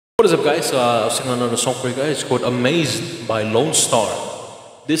What is up, guys? I'll sing another song for you guys. It's called Amazed by Lone Star.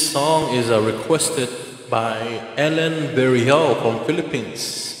 This song is requested by Ellen Berial from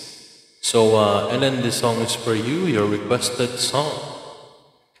Philippines. So, Ellen, this song is for you, your requested song.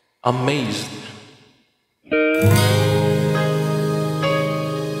 Amazed.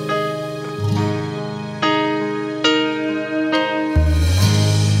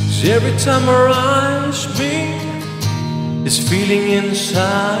 Every time our eyes meet, this feeling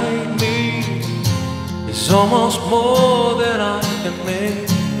inside me is almost more than I can make.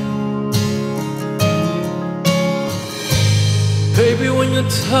 Baby, when you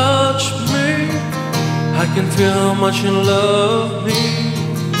touch me, I can feel how much you love me,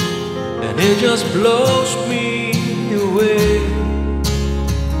 and it just blows me away.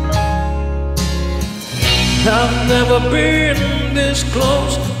 I've never been this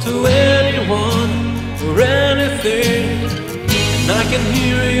close to anyone or anything, and I can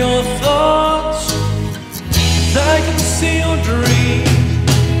hear your thoughts, and I can see your dream.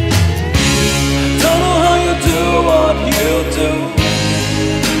 I don't know how you do what you do.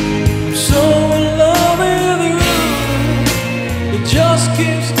 I'm so in love with you. It just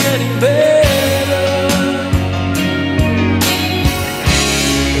keeps getting better.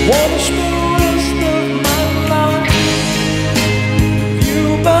 I wanna spend the rest of my life with you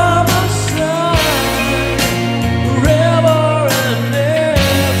by my side, forever and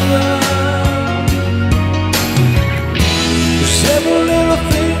ever. Cause every little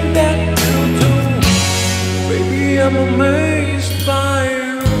thing that you do, baby, I'm amazed by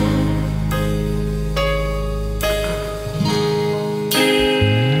you.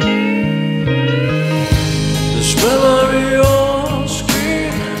 The smell of your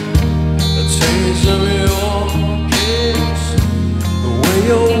skin, the taste of your kiss, the way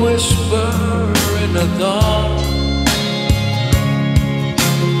you whisper in the dark,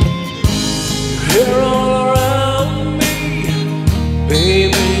 your hair all around me,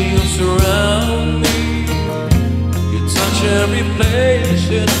 baby, you surround me. You touch every place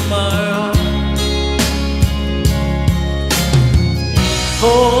in my heart.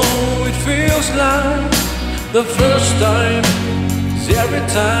 Oh, it feels like the first time, 'cause every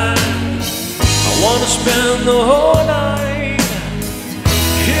time I wanna spend the whole night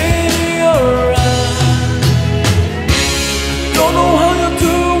in your eyes. Don't know how you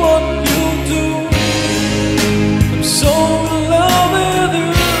do what you do. I'm so in love with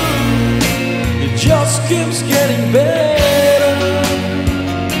you. It just keeps getting better.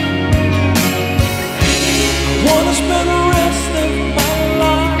 I wanna spend the rest of my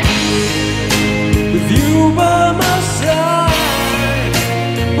life with you by my